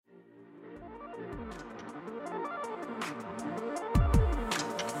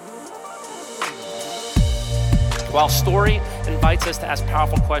While story invites us to ask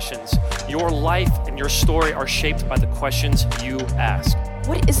powerful questions, your life and your story are shaped by the questions you ask.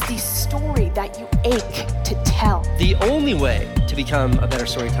 What is the story that you ache to tell? The only way to become a better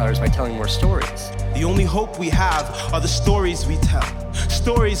storyteller is by telling more stories. The only hope we have are the stories we tell.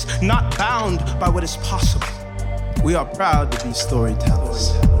 Stories not bound by what is possible. We are proud to be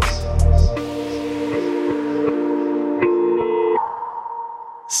storytellers.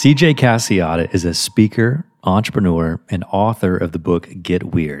 CJ Casciotta is a speaker, entrepreneur, and author of the book Get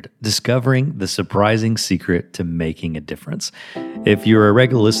Weird, Discovering the Surprising Secret to Making a Difference. If you're a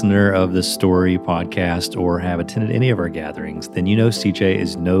regular listener of the Story podcast or have attended any of our gatherings, then you know CJ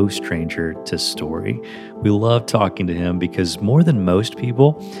is no stranger to story. We love talking to him because more than most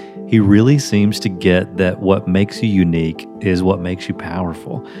people, he really seems to get that what makes you unique is what makes you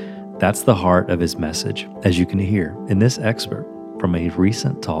powerful. That's the heart of his message, as you can hear in this excerpt from a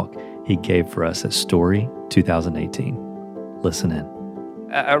recent talk he gave for us at Story 2018. Listen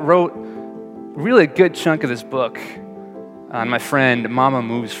in. I wrote really a good chunk of this book on my friend Mama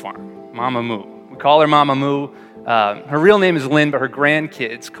Moo's farm. Mama Moo. We call her Mama Moo. Her real name is Lynn, but her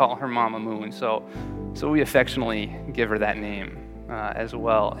grandkids call her Mama Moo, and so we affectionately give her that name as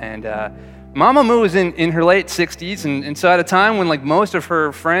well. And Mama Moo was in her late 60s, and so at a time when like most of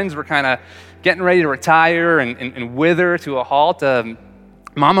her friends were kind of getting ready to retire and wither to a halt,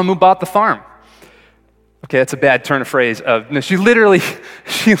 Mama Moo bought the farm. Okay, that's a bad turn of phrase. No, she literally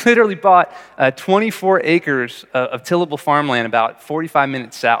bought 24 acres of tillable farmland about 45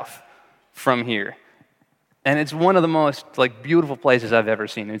 minutes south from here. And it's one of the most like beautiful places I've ever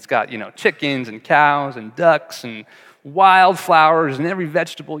seen. It's got, chickens and cows and ducks and wildflowers and every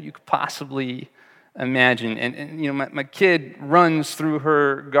vegetable you could possibly imagine. And my kid runs through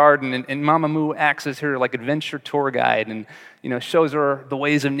her garden, and Mama Moo acts as her like adventure tour guide and shows her the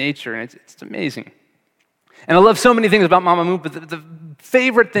ways of nature, and it's amazing. And I love so many things about Mama Moo, but the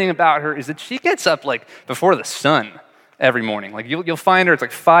favorite thing about her is that she gets up like before the sun every morning. Like you'll find her, it's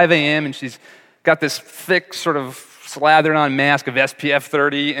like 5 a.m. and she's got this thick sort of slathered on mask of SPF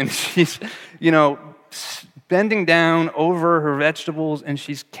 30, and she's, bending down over her vegetables, and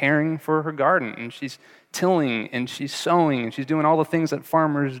she's caring for her garden, and she's tilling, and she's sowing, and she's doing all the things that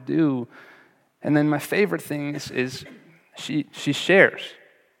farmers do. And then my favorite thing is she shares.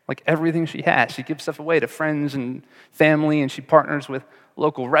 Like everything she has. She gives stuff away to friends and family, and she partners with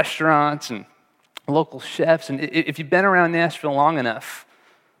local restaurants and local chefs. And if you've been around Nashville long enough,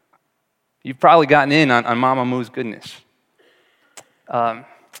 you've probably gotten in on Mama Moo's goodness.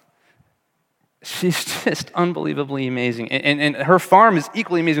 She's just unbelievably amazing. And her farm is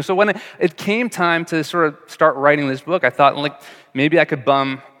equally amazing. So when it came time to sort of start writing this book, I thought, like, maybe I could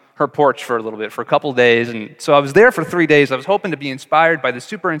bum her porch for a little bit, for a couple of days. And so I was there for 3 days. I was hoping to be inspired by this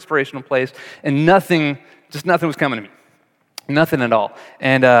super inspirational place, and nothing was coming to me. Nothing at all.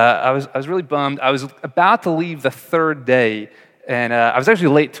 And I was really bummed. I was about to leave the third day, and I was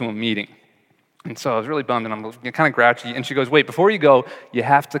actually late to a meeting. And so I was really bummed, and I'm kind of grouchy. And she goes, wait, before you go, you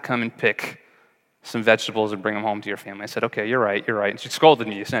have to come and pick some vegetables and bring them home to your family. I said, okay, you're right. And she scolded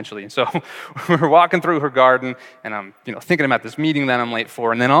me, essentially. And so we're walking through her garden, and I'm thinking about this meeting that I'm late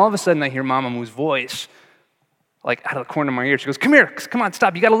for, and then all of a sudden I hear Mama Moo's voice, like out of the corner of my ear. She goes, come here, come on,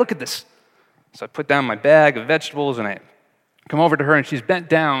 stop, you gotta look at this. So I put down my bag of vegetables, and I come over to her, and she's bent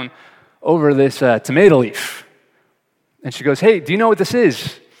down over this tomato leaf. And she goes, hey, do you know what this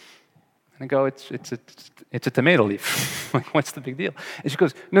is? And I go, it's a tomato leaf. Like, what's the big deal? And she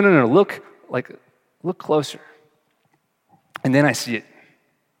goes, no, look closer. And then I see it.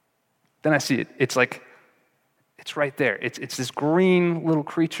 It's like, it's right there. It's this green little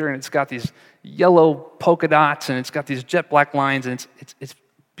creature, and it's got these yellow polka dots, and it's got these jet black lines, and it's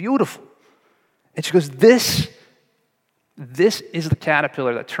beautiful. And she goes, this is the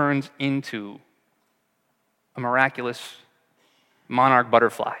caterpillar that turns into a miraculous monarch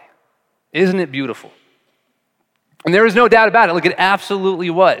butterfly. Isn't it beautiful? And there was no doubt about it. Like, it absolutely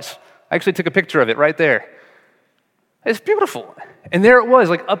was. I actually took a picture of it right there. It's beautiful. And there it was.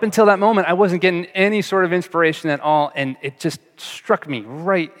 Like, up until that moment, I wasn't getting any sort of inspiration at all, and it just struck me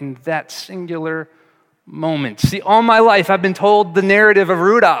right in that singular moment. See, all my life, I've been told the narrative of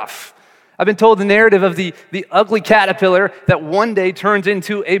Rudolph. I've been told the narrative of the ugly caterpillar that one day turns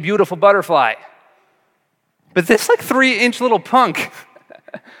into a beautiful butterfly. But this, like, 3-inch little punk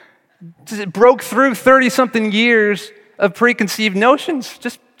broke through 30-something years of preconceived notions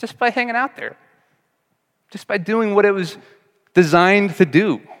just by hanging out there, just by doing what it was designed to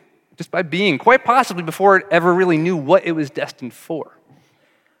do, just by being, quite possibly before it ever really knew what it was destined for.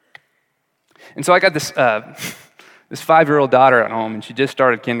 And so I got this 5-year-old daughter at home, and she just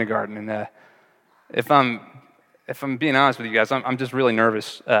started kindergarten. And if I'm if I'm being honest with you guys, I'm just really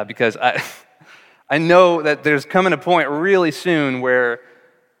nervous because I know that there's coming a point really soon where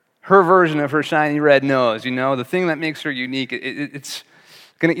her version of her shiny red nose, the thing that makes her unique, it's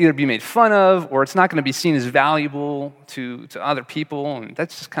going to either be made fun of or it's not going to be seen as valuable to other people, and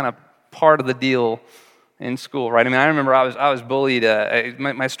that's just kind of part of the deal in school, right? I mean, I remember I was bullied.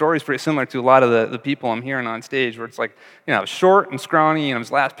 My story is pretty similar to a lot of the people I'm hearing on stage, where it's like, I was short and scrawny, and I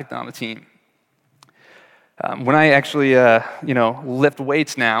was last picked on the team. When I actually, lift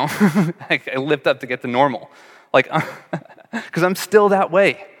weights now, I lift up to get to normal, because I'm still that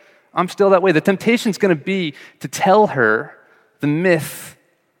way. The temptation's going to be to tell her the myth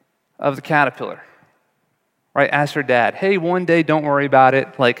of the caterpillar, right? Ask her dad, hey, one day, don't worry about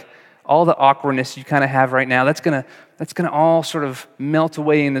it. Like, all the awkwardness you kind of have right now, that's gonna all sort of melt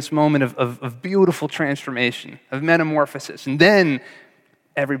away in this moment of beautiful transformation, of metamorphosis, and then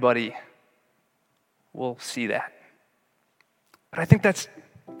everybody will see that. But I think that's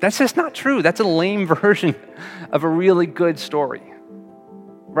just not true. That's a lame version of a really good story,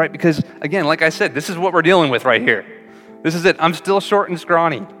 right? Because again, like I said, this is what we're dealing with right here. This is it. I'm still short and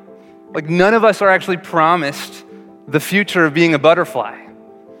scrawny. Like, none of us are actually promised the future of being a butterfly.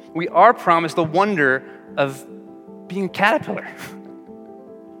 We are promised the wonder of being a caterpillar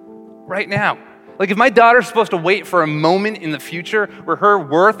right now. Like, if my daughter's supposed to wait for a moment in the future where her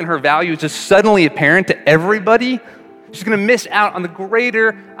worth and her value is just suddenly apparent to everybody, she's going to miss out on the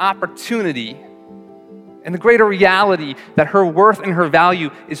greater opportunity and the greater reality that her worth and her value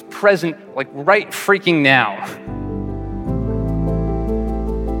is present, like, right freaking now.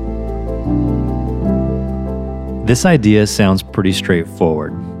 This idea sounds pretty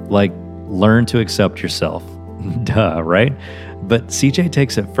straightforward, like learn to accept yourself. Duh, right? But CJ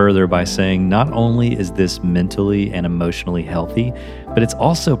takes it further by saying not only is this mentally and emotionally healthy, but it's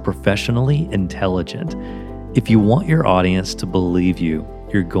also professionally intelligent. If you want your audience to believe you,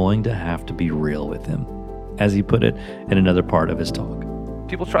 you're going to have to be real with them, as he put it in another part of his talk.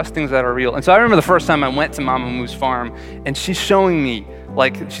 People trust things that are real. And so I remember the first time I went to Mama Moo's farm, and she's showing me,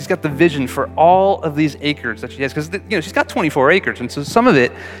 like, she's got the vision for all of these acres that she has, because she's got 24 acres, and so some of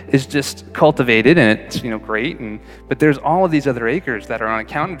it is just cultivated, and it's great, but there's all of these other acres that are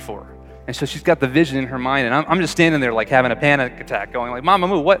unaccounted for. And so she's got the vision in her mind, and I'm just standing there like having a panic attack, going like, Mama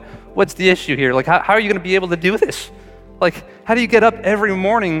Moo, what's the issue here? Like, how are you going to be able to do this? Like, how do you get up every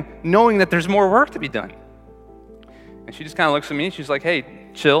morning knowing that there's more work to be done? And she just kind of looks at me, and she's like, hey,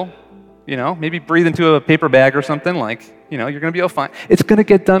 chill, maybe breathe into a paper bag or something, like, you're going to be all fine. It's going to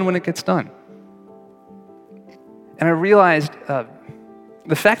get done when it gets done. And I realized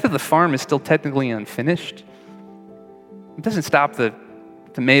the fact that the farm is still technically unfinished, it doesn't stop the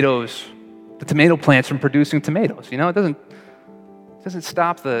tomato plants from producing tomatoes. It doesn't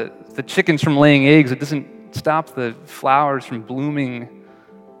stop the chickens from laying eggs. It doesn't stop the flowers from blooming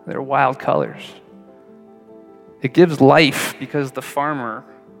their wild colors. It gives life because the farmer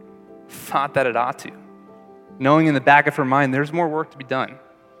thought that it ought to, knowing in the back of her mind there's more work to be done.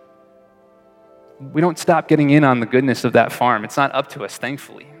 We don't stop getting in on the goodness of that farm. It's not up to us,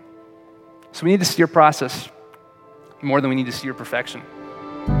 thankfully. So we need to see your process more than we need to see your perfection.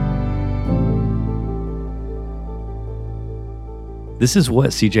 This is what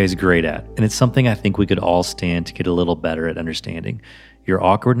CJ's great at, and it's something I think we could all stand to get a little better at understanding. Your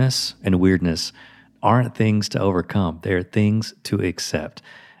awkwardness and weirdness aren't things to overcome. They're things to accept.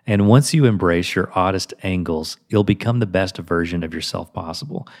 And once you embrace your oddest angles, you'll become the best version of yourself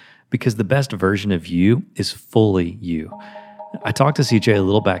possible, because the best version of you is fully you. I talked to CJ a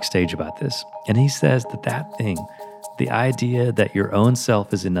little backstage about this, and he says that thing, the idea that your own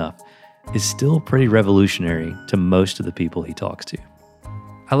self is enough, is still pretty revolutionary to most of the people he talks to.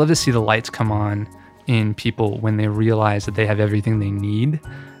 I love to see the lights come on in people when they realize that they have everything they need,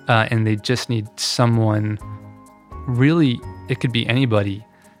 and they just need someone, really, it could be anybody,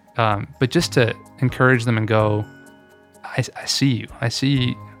 but just to encourage them and go, I see you. I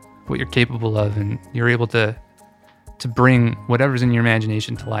see what you're capable of, and you're able to bring whatever's in your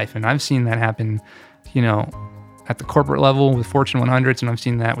imagination to life. And I've seen that happen, at the corporate level with Fortune 100s, and I've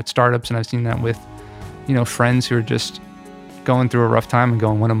seen that with startups, and I've seen that with, friends who are just going through a rough time and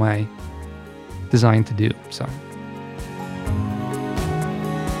going, what am I designed to do? So.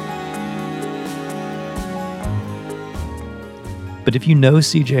 But if you know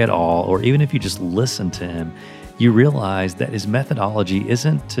CJ at all, or even if you just listen to him, you realize that his methodology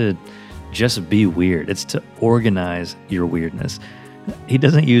isn't to just be weird. It's to organize your weirdness. He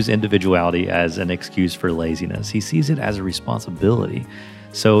doesn't use individuality as an excuse for laziness. He sees it as a responsibility.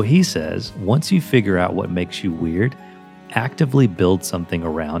 So he says, once you figure out what makes you weird, actively build something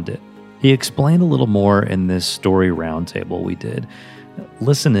around it. He explained a little more in this story roundtable we did.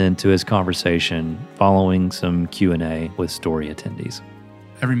 Listen in to his conversation following some Q&A with story attendees.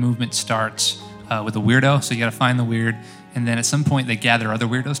 Every movement starts with a weirdo, so you got to find the weird, and then at some point they gather other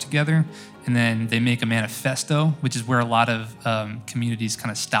weirdos together, and then they make a manifesto, which is where a lot of communities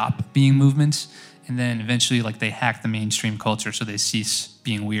kind of stop being movements, and then eventually like they hack the mainstream culture so they cease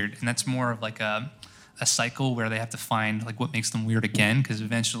being weird. And that's more of like a cycle where they have to find like what makes them weird again, because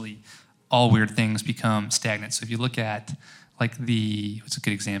eventually all weird things become stagnant. So if you look at like what's a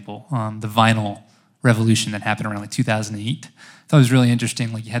good example? The vinyl revolution that happened around like 2008. I thought it was really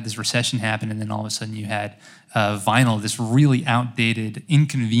interesting. Like you had this recession happen, and then all of a sudden you had vinyl, this really outdated,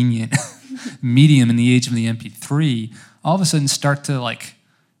 inconvenient medium in the age of the MP3, all of a sudden start to like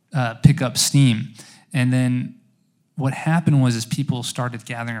pick up steam. And then what happened was people started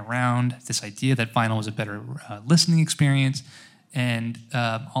gathering around this idea that vinyl was a better listening experience. And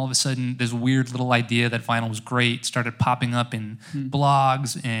all of a sudden, this weird little idea that vinyl was great started popping up in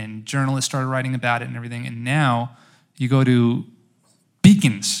blogs, and journalists started writing about it and everything. And now you go to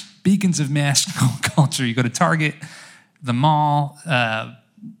beacons of mass culture. You go to Target, the mall,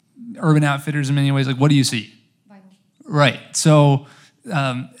 Urban Outfitters in many ways. Like, what do you see? Vinyl. Right. So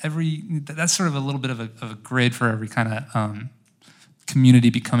that's sort of a little bit of a grid for every kind of community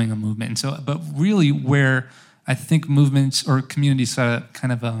becoming a movement. And so, but really where I think movements or communities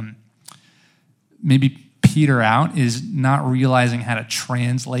kind of maybe peter out is not realizing how to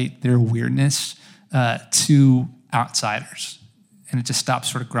translate their weirdness to outsiders. And it just stops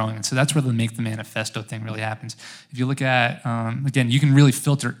sort of growing. And so that's where the Make the Manifesto thing really happens. If you look at, again, you can really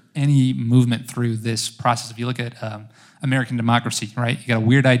filter any movement through this process. If you look at American democracy, right? You got a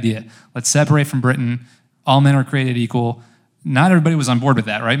weird idea. Let's separate from Britain. All men are created equal. Not everybody was on board with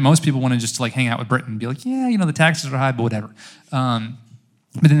that, right? Most people want to just like hang out with Britain and be like, yeah, the taxes are high, but whatever.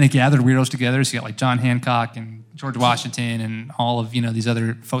 But then they gathered weirdos together. So you got like John Hancock and George Washington and all of these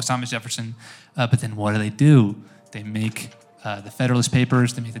other folks, Thomas Jefferson. But then what do? They make the Federalist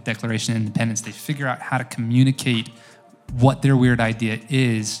Papers. They make the Declaration of Independence. They figure out how to communicate what their weird idea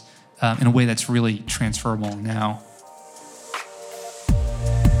is in a way that's really transferable now.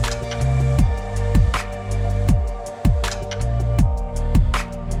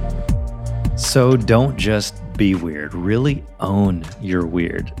 So don't just be weird, really own your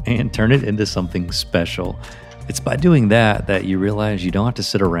weird and turn it into something special. It's by doing that you realize you don't have to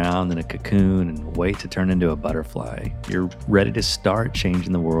sit around in a cocoon and wait to turn into a butterfly. You're ready to start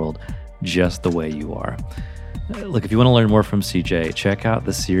changing the world just the way you are. Look, if you want to learn more from CJ, check out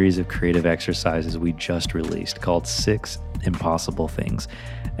the series of creative exercises we just released called 6 Impossible Things.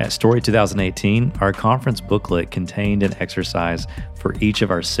 At Story 2018, our conference booklet contained an exercise for each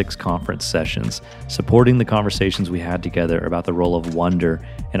of our 6 conference sessions, supporting the conversations we had together about the role of wonder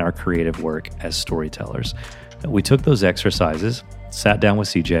in our creative work as storytellers. We took those exercises, sat down with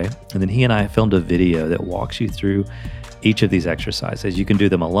CJ, and then he and I filmed a video that walks you through each of these exercises. You can do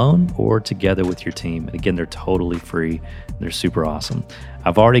them alone or together with your team. And again, they're totally free. They're super awesome.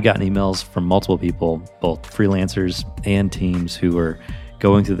 I've already gotten emails from multiple people, both freelancers and teams, who are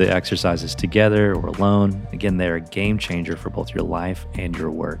going through the exercises together or alone. Again, they're a game changer for both your life and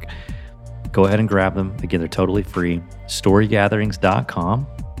your work. Go ahead and grab them. Again, they're totally free.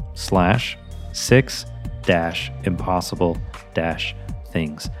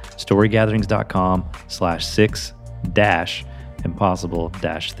 storygatherings.com/6-impossible-things.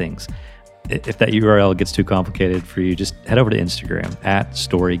 storygatherings.com/6-impossible-things. If that URL gets too complicated for you, just head over to Instagram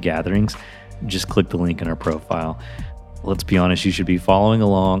 @storygatherings. Just click the link in our profile. Let's be honest, you should be following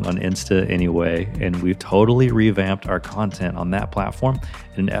along on Insta anyway, and we've totally revamped our content on that platform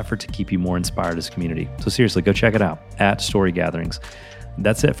in an effort to keep you more inspired as a community. So seriously, go check it out @storygatherings.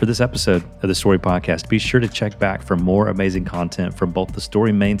 That's it for this episode of the Story Podcast. Be sure to check back for more amazing content from both the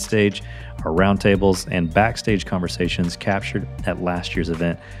Story main stage, our roundtables, and backstage conversations captured at last year's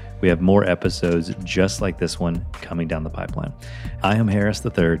event. We have more episodes just like this one coming down the pipeline. I am Harris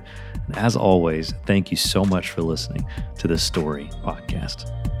III, and as always, thank you so much for listening to the Story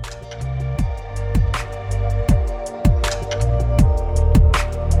Podcast.